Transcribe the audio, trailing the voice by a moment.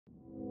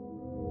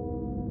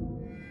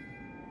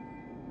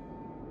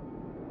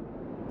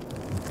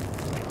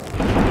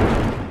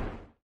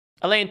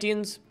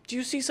Atlanteans, do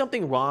you see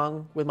something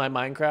wrong with my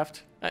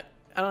Minecraft? I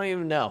don't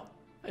even know.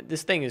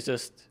 This thing is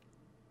just...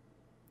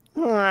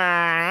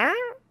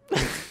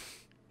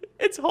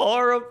 It's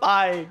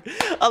horrifying.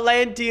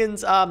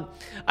 Atlanteans, I'm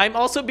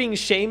also being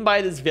shamed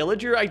by this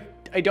villager. I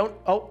don't...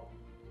 Oh.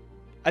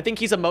 I think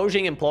he's a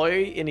Mojang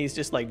employee, and he's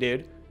just like,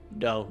 dude,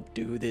 don't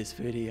do this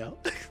video.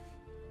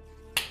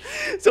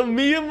 So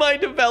me and my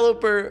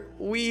developer,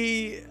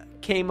 we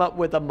came up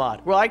with a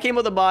mod. Well, I came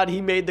up with a mod.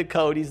 He made the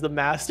code. He's the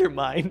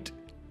mastermind.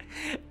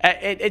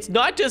 It's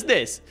not just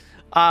this.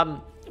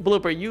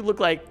 Blooper, you look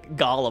like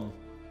Gollum.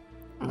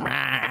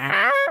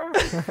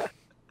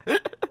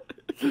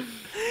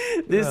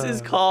 This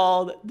is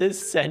called the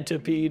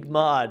Centipede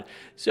mod.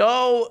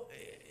 So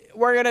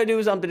we're gonna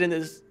do something in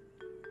this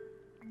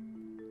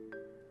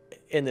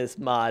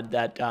mod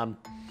that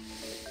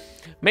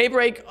may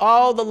break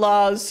all the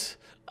laws.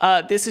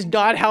 This is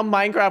not how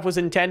Minecraft was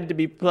intended to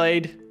be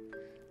played.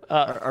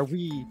 Are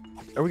we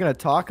gonna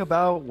talk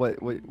about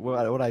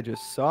what I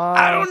just saw?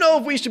 I don't know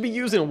if we should be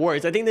using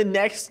words. I think the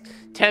next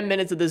 10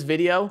 minutes of this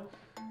video,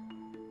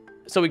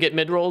 so we get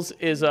mid-rolls,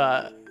 is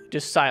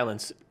just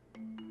silence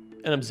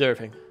and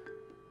observing.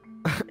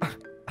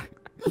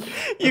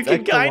 You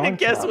can kind of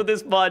guess what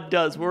this mod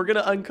does. We're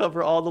gonna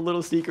uncover all the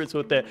little secrets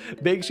with it.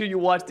 Make sure you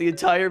watch the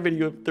entire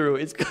video through.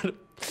 It's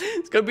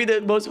gonna be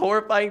the most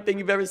horrifying thing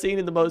you've ever seen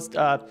and the most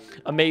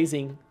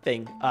amazing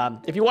thing.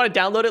 If you want to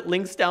download it,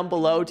 links down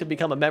below to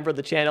become a member of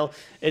the channel.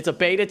 It's a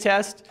beta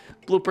test.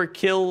 Blooper,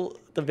 kill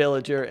the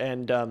villager,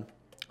 and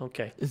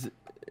okay. Is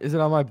it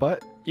on my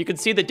butt? You can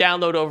see the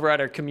download over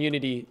at our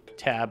community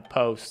tab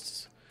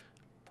posts,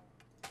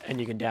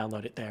 and you can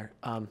download it there.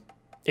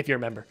 If you're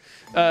a member.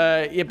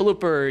 Yeah,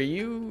 Blooper,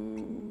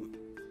 you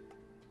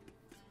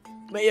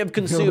may have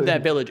consumed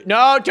that village.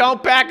 No,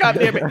 don't back up,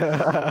 damn it.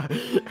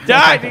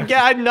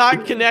 I'm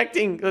not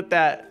connecting with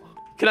that.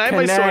 Can I have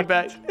my sword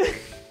back?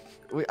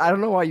 I don't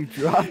know why you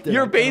dropped it.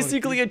 You're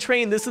basically a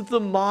train. This is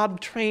the mob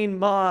train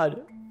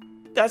mod.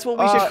 That's what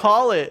we should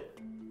call it.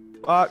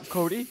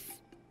 Cody?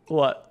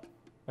 What?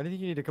 I think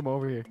you need to come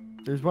over here.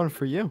 There's one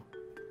for you.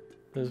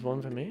 There's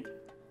one for me?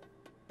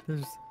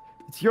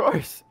 It's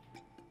yours.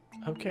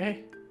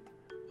 Okay.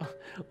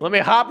 Let me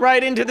hop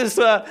right into this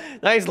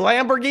nice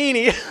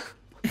Lamborghini.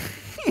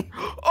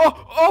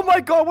 Oh my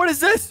God! What is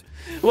this?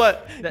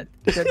 What?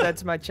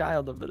 That's my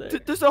child over there.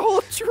 There's a whole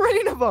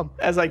train of them.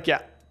 I was like,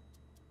 yeah.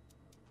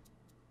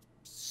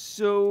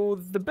 So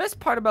the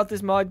best part about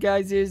this mod,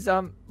 guys, is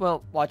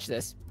well, watch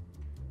this.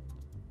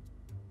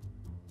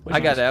 I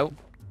got out.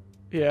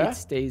 Yeah. It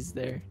stays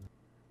there.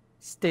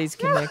 Stays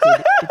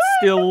connected. It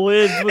still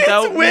lives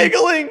without. It's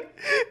wiggling.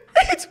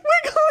 It's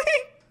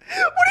wiggling.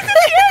 What is at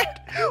the end?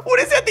 What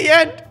is at the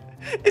end?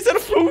 Is that a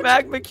food?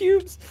 Magma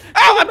cubes.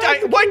 Ow, I'm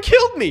dying. One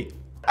killed me.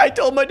 I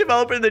told my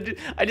developer that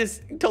I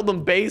just told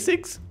him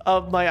basics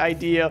of my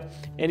idea,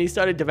 and he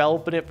started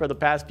developing it for the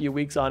past few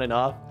weeks on and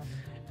off.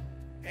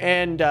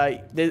 And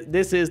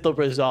this is the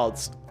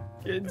results.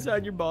 Get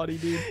inside your body,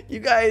 dude. You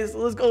guys,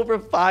 let's go for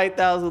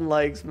 5,000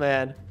 likes,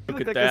 man.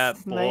 Look at that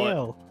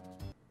snail.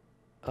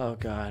 Oh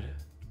God.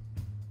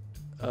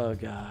 Oh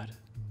God.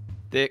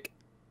 Thick.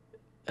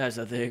 That's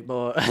a thick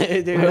boy.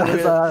 Dude,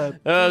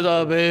 that's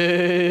a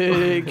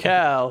big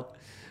cow.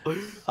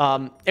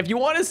 If you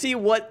want to see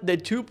what the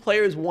 2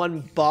 players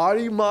 1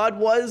 body mod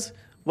was,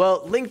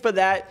 well, link for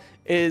that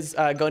is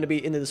going to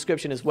be in the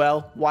description as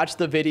well. Watch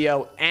the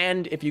video,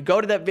 and if you go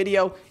to that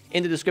video,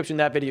 in the description of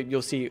that video,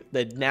 you'll see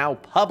the now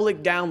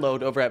public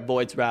download over at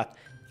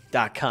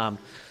voidswrath.com.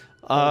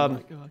 Oh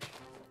my God.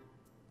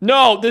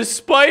 No, the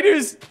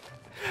spiders.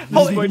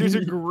 The spiders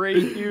are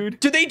great, dude.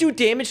 Do they do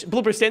damage?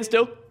 Blooper, stand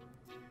still.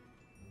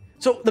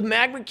 So the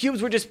magma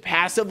cubes were just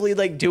passively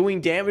like doing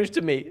damage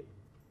to me.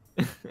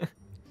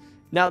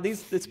 Now the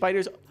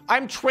spiders.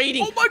 I'm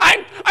trading. Oh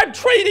my! I'm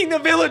trading the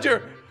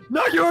villager.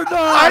 No, you're not.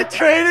 I'm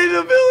trading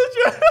the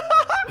villager.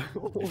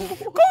 Cody, look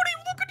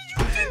what you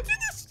did to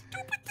this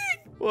stupid thing.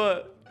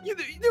 What?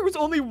 There was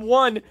only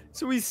one,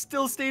 so he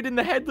still stayed in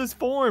the headless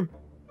form.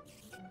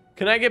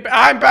 Can I get back?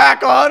 I'm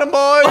back on him,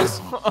 boys.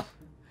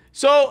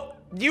 So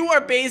you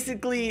are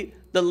basically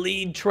the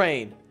lead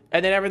train,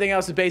 and then everything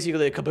else is basically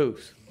the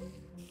caboose.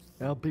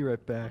 I'll be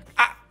right back.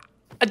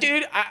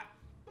 Dude, I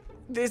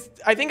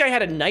think I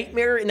had a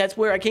nightmare, and that's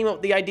where I came up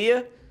with the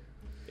idea.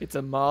 It's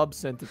a mob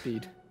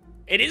centipede.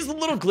 It is a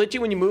little glitchy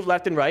when you move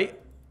left and right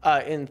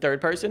in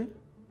third person.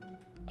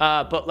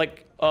 But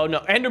like, oh no,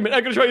 Enderman!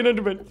 I'm gonna try an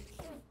Enderman.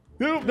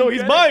 No,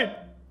 he's mine.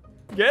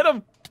 Get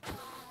him.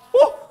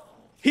 Woo!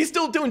 He's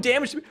still doing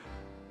damage to me.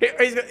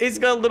 He's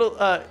got a little.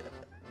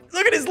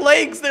 Look at his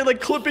legs; they're like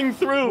clipping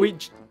through.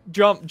 Wait,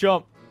 jump.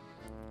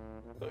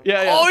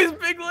 Yeah. Oh, his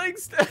big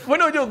legs. Wait,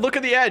 no, look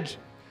at the edge.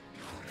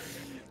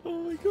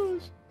 Oh my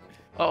gosh.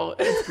 Oh,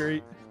 that's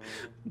great.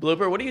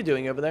 Blooper, what are you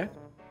doing over there?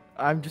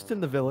 I'm just in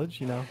the village,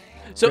 you know,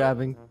 so,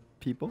 grabbing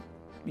people.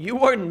 You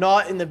are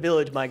not in the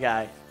village, my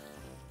guy.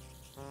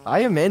 I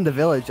am in the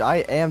village. I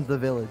am the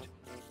village.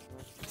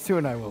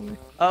 Soon I will be.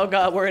 Oh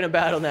God, we're in a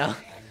battle now.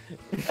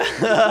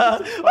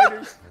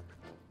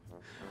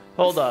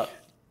 Hold up.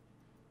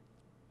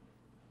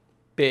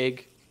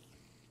 big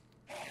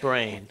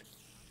brain.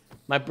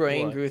 My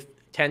brain What? grew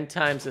 10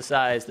 times the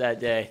size that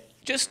day.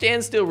 Just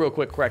stand still real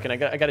quick, Kraken. I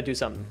gotta do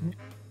something.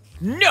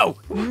 No,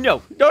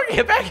 no. Don't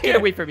get back here. Get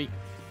away from me.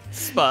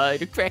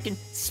 Spider Kraken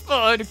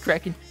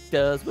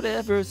does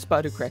whatever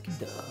Spider Kraken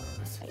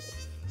does.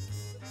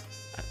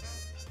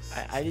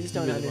 I just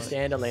don't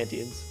understand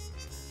Atlanteans.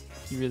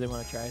 You really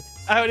want to try it?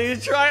 I don't need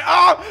to try.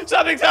 Oh,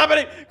 something's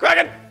happening.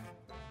 Kraken.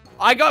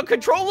 I got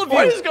control of you.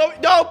 What is going?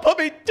 No, put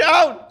me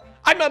down.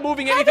 I'm not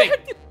moving anything.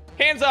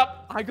 Hands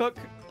up. I got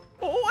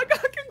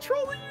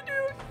control of you,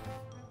 dude.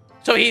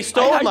 So he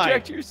stole I mine.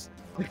 hijacked yours.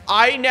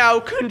 I now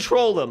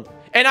control him.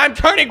 And I'm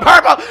turning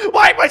purple.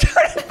 Why am I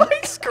turning my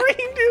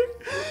screen, dude?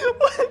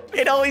 What?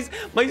 It always,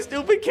 my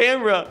stupid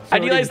camera. How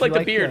do you guys like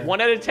the beard?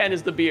 1 out of 10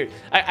 is the beard.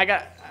 I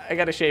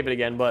got to shave it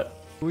again, but.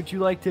 Would you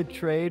like to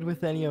trade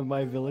with any of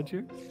my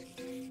villagers?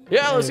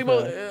 Yeah, let's see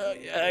what.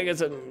 I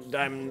guess a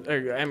diamond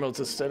or emeralds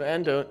is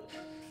and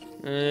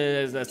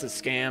that's a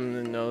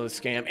scam. No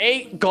scam.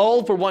 8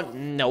 gold for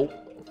 1. Nope.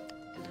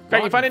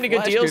 Can you find any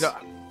good deals?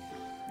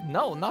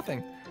 No,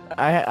 nothing.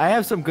 I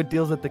have some good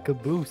deals at the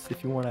caboose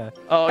if you want to.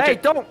 Oh, okay. Hey,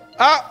 don't!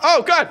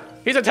 Oh, God!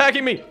 He's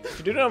attacking me! What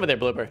you doing over there,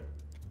 Blooper?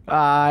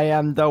 I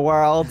am the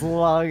world's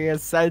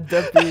longest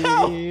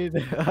centipede.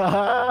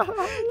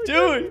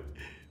 Dude!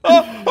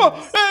 Hey,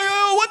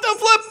 what the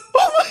flip?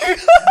 Oh my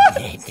God!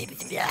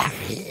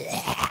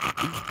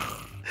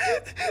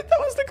 That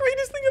was the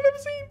greatest thing I've ever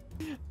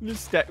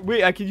seen.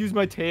 Wait, I could use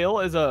my tail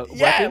as a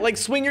Yeah, weapon? like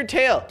swing your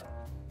tail.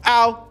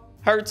 Ow,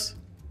 hurts.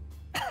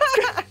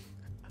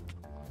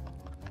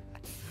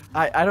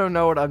 I don't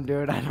know what I'm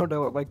doing. I don't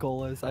know what my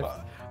goal is.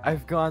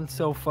 I've gone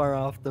so far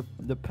off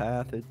the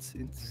path. It's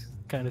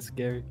kind of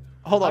scary.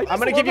 Hold on, I I'm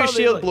gonna just give you a love how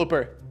they, shield, like-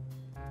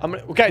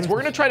 Blooper. Guys, we're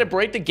gonna try to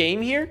break the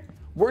game here.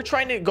 We're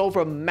trying to go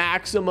for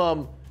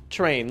maximum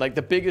train, like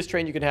the biggest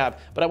train you can have.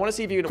 But I want to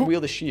see if you can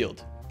wield a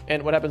shield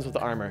and what happens with the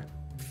armor.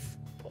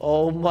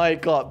 Oh my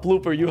God,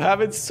 Blooper, you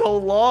have it so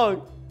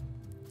long.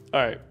 All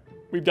right,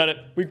 we've done it.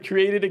 We've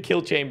created a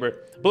kill chamber.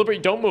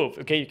 Blooper, don't move.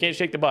 Okay, you can't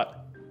shake the butt.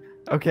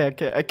 Okay.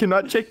 I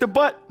cannot shake the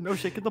butt. No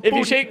shaking the If you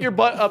booty. shake your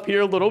butt up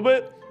here a little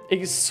bit,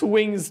 it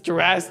swings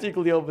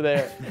drastically over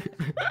there.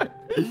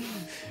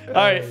 All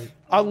right,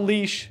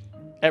 unleash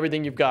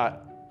everything you've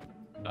got.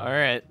 All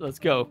right, let's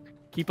go.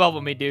 Keep up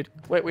with me, dude.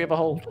 Wait, we have a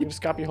hole. You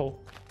just copy a hole.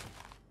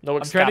 No,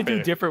 I'm trying to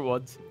do different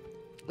ones.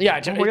 Yeah,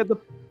 Oh my God,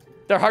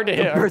 they're hard to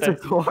hit. the Aren't birds they?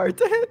 are so hard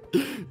to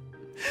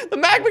hit. The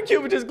magma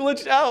cube just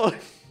glitched out.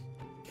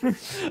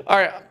 All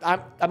right,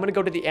 I'm gonna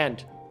go to the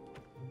end.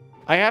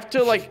 I have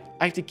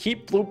to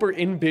keep Blooper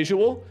in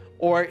visual,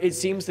 or it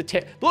seems to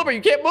Blooper,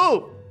 you can't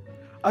move.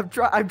 I'm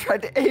trying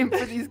to aim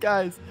for these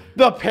guys.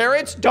 The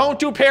parrots, don't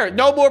do parrot.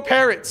 No more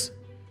parrots.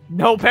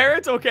 No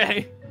parrots?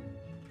 Okay.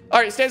 All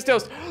right, stand still.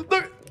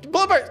 Look,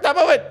 Blooper, stop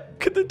moving.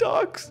 Look at the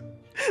dogs.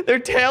 Their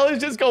tail is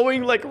just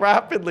going like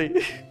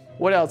rapidly.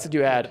 What else did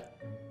you add?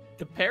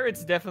 The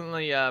parrots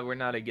definitely were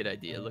not a good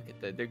idea. Look at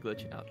that. They're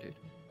glitching out,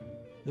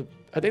 dude.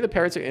 I think the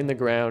parrots are in the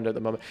ground at the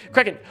moment.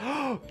 Kraken,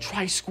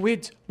 try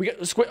squids. We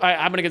got squid.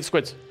 I'm gonna get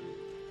squids.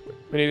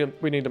 We need them.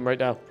 We need them right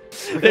now.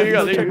 There you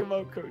go. There you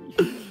go.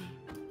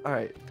 All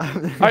right. All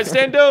right,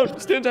 stand down.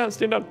 Stand down.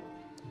 Stand down.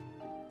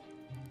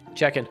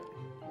 Checking.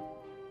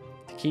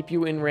 To keep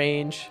you in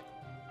range.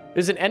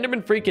 There's an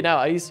Enderman freaking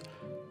out. He's.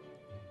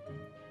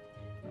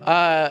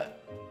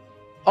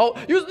 Oh,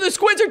 the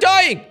squids are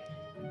dying.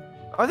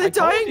 Are they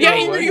dying? Yeah,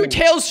 No, your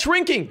tail's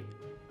shrinking.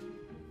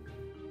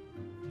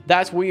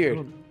 That's weird.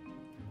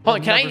 Hold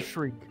on, can I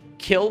shriek?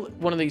 kill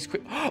one of these?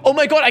 Oh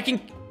my God, I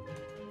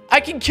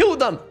can kill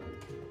them.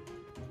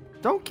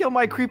 Don't kill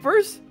my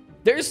creepers.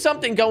 There's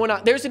something going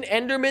on. There's an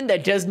Enderman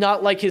that does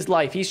not like his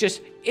life. He's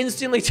just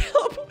instantly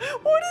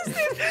What is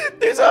this?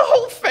 There's a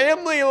whole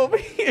family over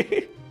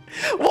here.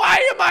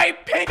 Why am I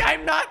pink?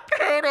 I'm not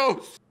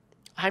Thanos.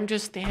 I'm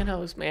just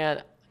Thanos,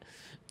 man.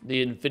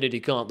 The Infinity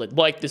Gauntlet.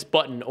 Like this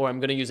button, or I'm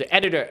gonna use an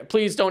editor.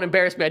 Please don't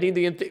embarrass me. I need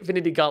the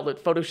Infinity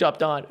Gauntlet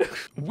photoshopped on.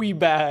 We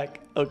back.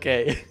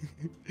 Okay.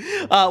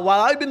 While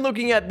I've been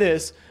looking at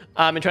this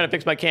and trying to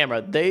fix my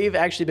camera, they've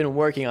actually been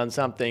working on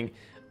something.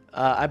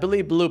 I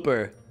believe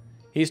Blooper.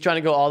 He's trying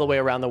to go all the way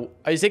around the.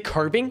 Is it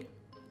curving?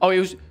 Oh, he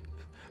was.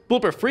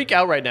 Blooper, freak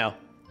out right now.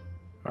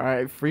 All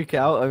right, freak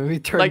out. Let me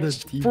turn Like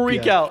this DPI.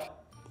 freak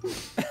out.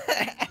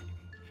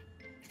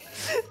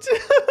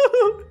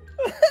 Dude.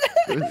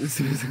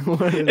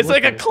 It's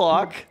like a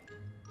clock.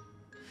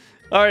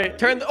 All right,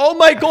 turn. Oh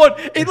my God!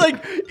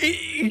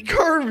 It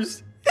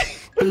curves.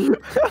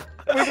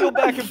 Wiggle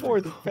back and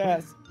forth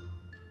fast.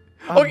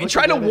 Okay,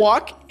 try to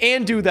walk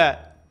and do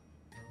that.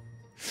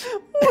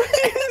 What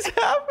is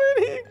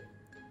happening?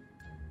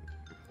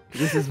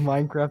 This is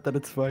Minecraft at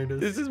its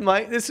finest.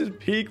 This is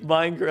peak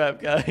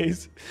Minecraft,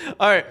 guys.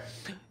 All right.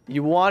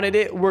 You wanted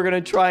it. We're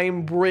going to try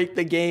and break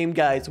the game,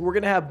 guys. We're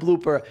going to have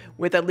Blooper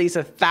with at least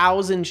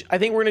 1,000. I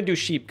think we're going to do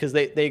sheep because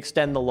they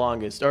extend the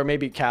longest, or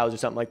maybe cows or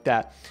something like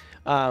that.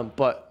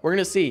 But we're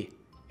going to see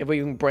if we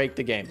can break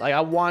the game. Like, I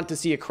want to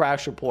see a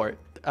crash report.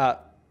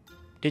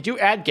 Did you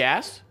add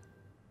gas?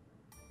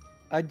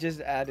 I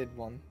just added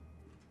one.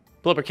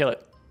 Blooper, kill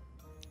it.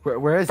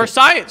 Where is For it?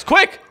 science,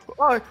 quick!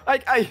 Oh,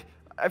 I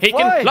He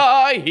fly. can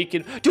fly. He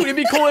can. Dude, it'd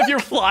be cool if you're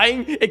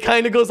flying. It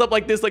kind of goes up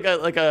like this, like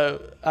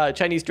a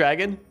Chinese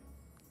dragon.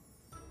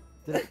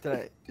 Did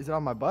I? Is it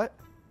on my butt?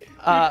 Dude,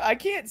 I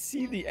can't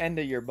see the end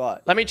of your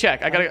butt. Let me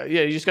check. I gotta.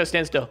 Yeah, you just gotta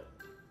stand still.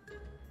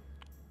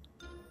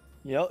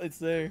 Yep, it's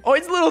there. Oh,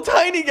 it's a little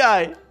tiny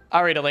guy.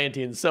 All right,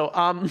 Atlanteans. So,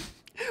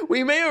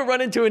 we may have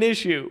run into an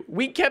issue.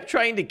 We kept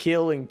trying to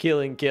kill and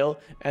kill and kill,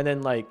 and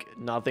then like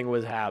nothing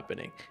was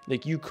happening.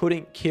 Like you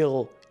couldn't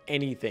kill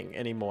anything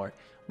anymore.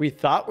 We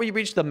thought we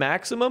reached the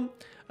maximum,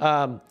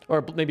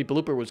 or maybe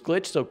Blooper was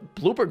glitched. So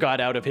Blooper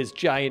got out of his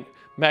giant,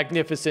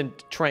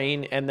 magnificent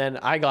train, and then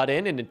I got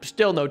in, and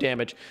still no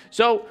damage.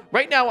 So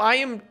right now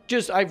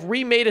I've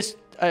remade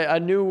a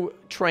new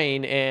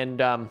train, and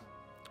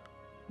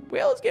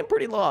well, it's getting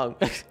pretty long.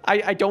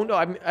 I don't know.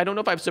 I don't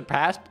know if I've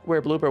surpassed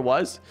where Blooper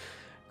was.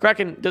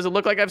 Kraken, does it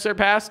look like I've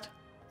surpassed?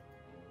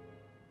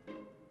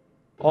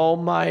 Oh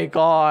my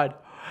God.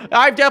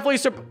 I've definitely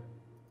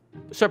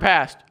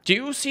surpassed. Do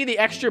you see the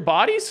extra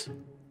bodies?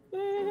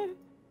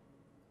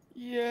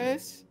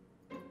 Yes.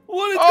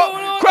 What is Oh,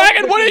 going on?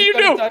 Kraken, what did you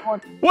do?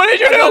 What did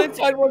you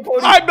do?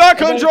 I'm not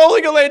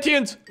controlling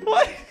Atlanteans.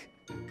 What?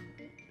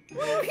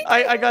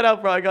 I got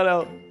out, bro. I got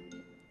out.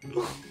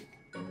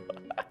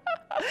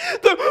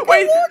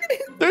 Wait,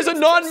 there's a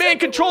non-man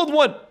controlled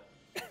one.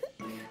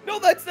 No,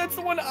 that's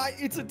the one.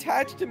 It's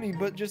attached to me,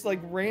 but just like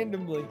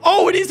randomly.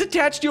 Oh, it is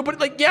attached to you, but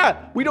like,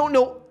 yeah, we don't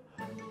know.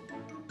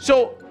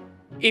 So,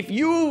 if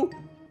you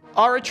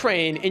are a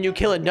train and you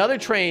kill another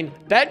train,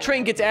 that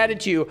train gets added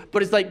to you,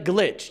 but it's like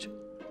glitched.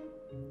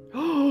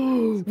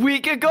 We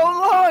could go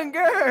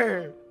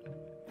longer.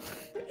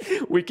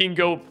 We can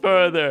go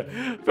further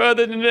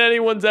than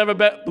anyone's ever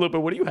bet. Blooper,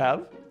 what do you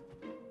have?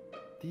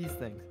 These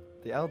things.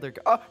 The elder.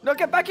 Oh no!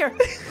 Get back here.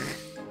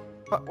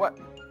 What?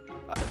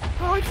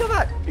 Oh, I killed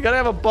that. You gotta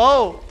have a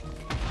bow.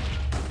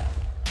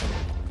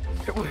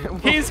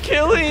 He's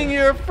killing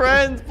your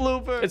friends,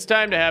 Blooper. It's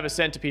time to have a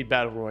centipede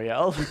battle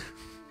royale.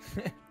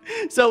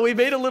 So we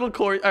made a little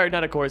course, or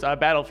not a course, a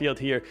battlefield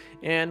here.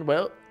 And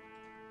well,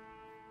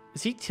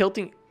 is he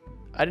tilting?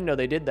 I didn't know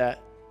they did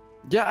that.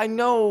 Yeah, I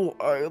know.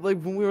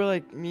 Like when we were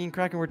like, me and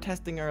Kraken were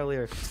testing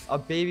earlier, a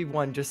baby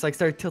one just like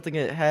started tilting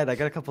its head. I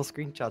got a couple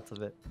screenshots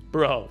of it.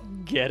 Bro,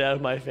 get out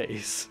of my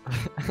face.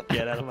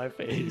 Get out of my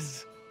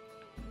face.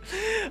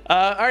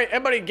 All right,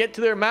 everybody get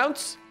to their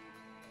mounts.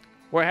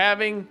 We're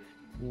having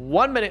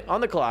 1 minute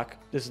on the clock.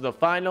 This is the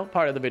final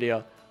part of the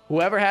video.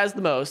 Whoever has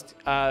the most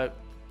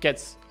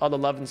gets all the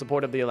love and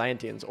support of the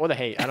Atlanteans, or the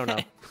hate, I don't know.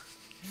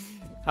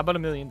 How about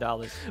 $1 million?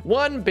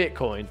 1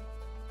 Bitcoin.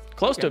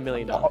 Close to $1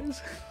 million.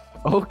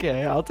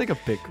 Okay, I'll take a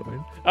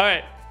Bitcoin. All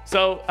right,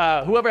 so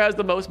whoever has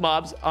the most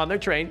mobs on their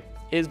train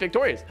is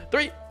victorious.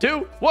 3,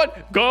 2, 1,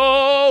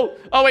 go!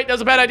 Oh wait,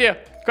 that's a bad idea.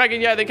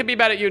 Kraken, yeah, they could be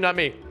mad at you, not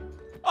me.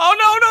 Oh,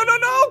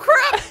 no,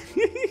 crap!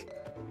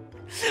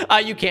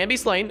 You can be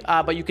slain,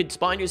 but you could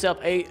spawn yourself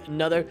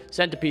another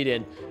centipede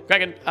in.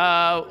 Kraken,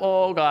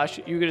 oh gosh,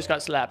 you just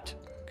got slapped.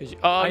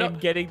 I am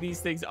getting these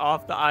things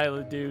off the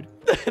island, dude.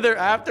 They're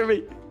after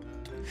me.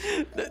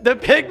 The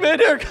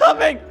pigmen are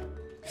coming.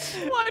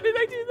 Why did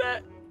I do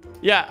that?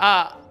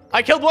 Yeah,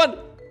 I killed one.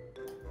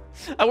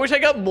 I wish I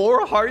got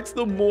more hearts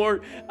the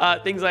more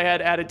things I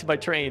had added to my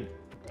train.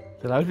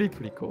 Yeah, that would be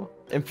pretty cool.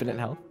 Infinite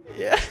health.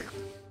 Yeah.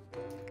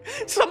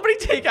 Somebody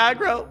take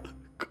aggro.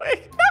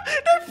 Quick.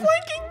 They're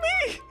flanking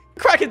me.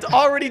 Kraken's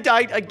already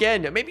died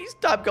again. Maybe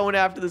stop going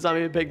after the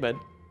zombie pigmen.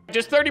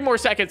 Just 30 more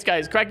seconds,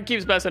 guys. Kraken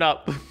keeps messing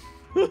up.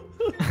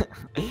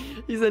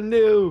 He's a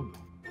noob.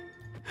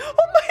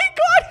 Oh my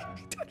God.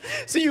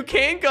 So you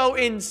can go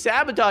and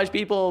sabotage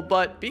people,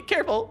 but be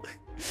careful.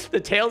 The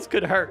tails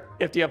could hurt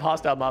if you have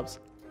hostile mobs.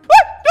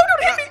 Ah! No,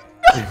 don't hit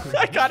me. No,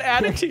 I got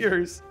added to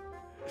yours.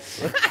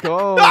 Let's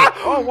go. Ah!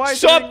 Oh, why?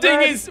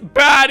 Something is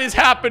bad is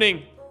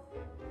happening.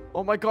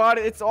 Oh my God!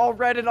 It's all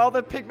red, and all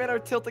the pigmen are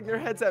tilting their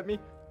heads at me.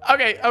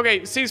 Okay,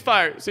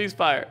 ceasefire,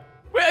 ceasefire.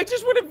 Wait, I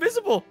just went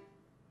invisible.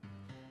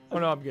 Oh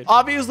no, I'm good.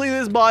 Obviously,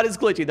 this mod is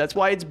glitchy. That's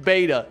why it's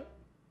beta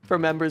for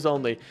members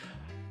only.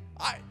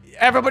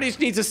 Everybody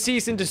needs a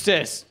cease and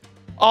desist.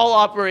 All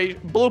operation.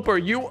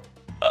 Blooper, you.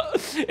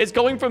 It's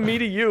going from me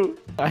to you.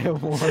 I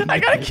have one. I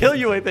gotta kill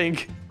you, I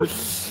think.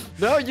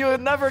 No, you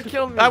would never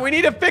kill me. We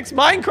need to fix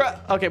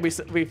Minecraft. Okay,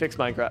 we fixed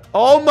Minecraft.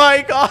 Oh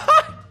my God.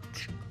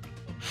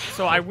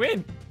 So I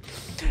win.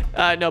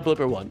 No,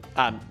 Blooper won.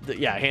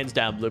 Yeah, hands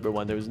down, Blooper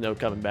won. There was no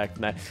coming back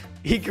from that.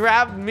 He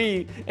grabbed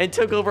me and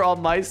took over all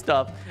my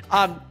stuff.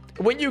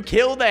 When you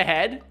kill the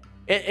head,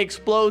 it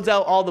explodes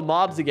out all the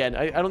mobs again.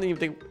 I don't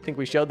even think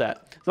we showed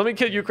that. So let me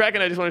kill you,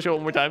 Kraken. I just want to show it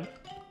one more time.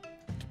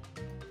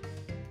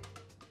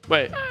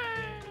 Wait.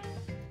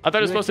 I thought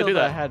I was supposed to do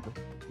that.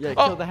 Yeah,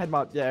 kill the head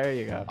mob. Yeah, there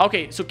you go.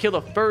 Okay, so kill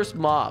the first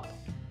mob.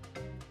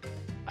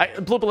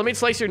 Blooper, let me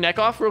slice your neck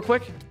off real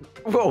quick.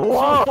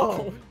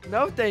 Whoa.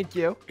 No, thank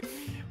you.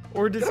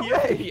 Or does he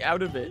have to be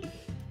out of it?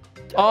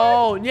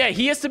 Oh, yeah,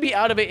 he has to be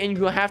out of it, and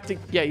you have to,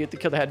 you have to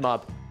kill the head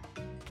mob.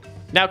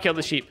 Now kill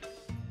the sheep.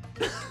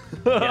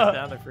 Yeah,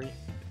 now they're free.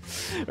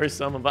 Or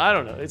some of them. I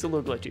don't know. It's a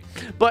little glitchy.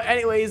 But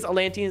anyways,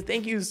 Atlanteans,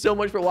 thank you so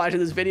much for watching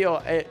this video.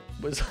 It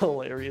was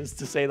hilarious,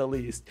 to say the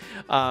least.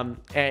 And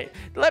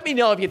let me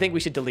know if you think we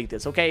should delete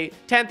this, okay?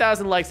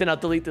 10,000 likes and I'll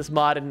delete this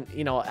mod and,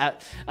 you know,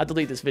 I'll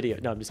delete this video.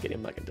 No, I'm just kidding.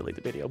 I'm not going to delete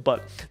the video.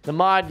 But the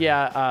mod,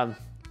 yeah,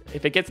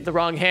 if it gets in the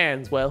wrong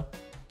hands, well,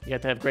 you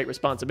have to have great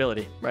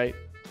responsibility, right?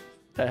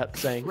 That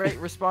saying. Great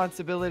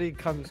responsibility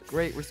comes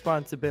great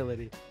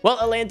responsibility. Well,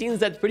 Atlanteans,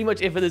 that's pretty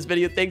much it for this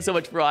video. Thanks so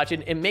much for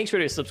watching, and make sure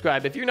to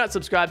subscribe. If you're not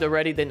subscribed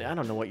already, then I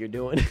don't know what you're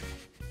doing.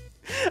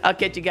 I'll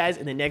catch you guys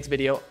in the next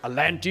video.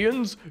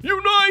 Atlanteans,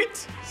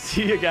 unite!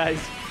 See you guys.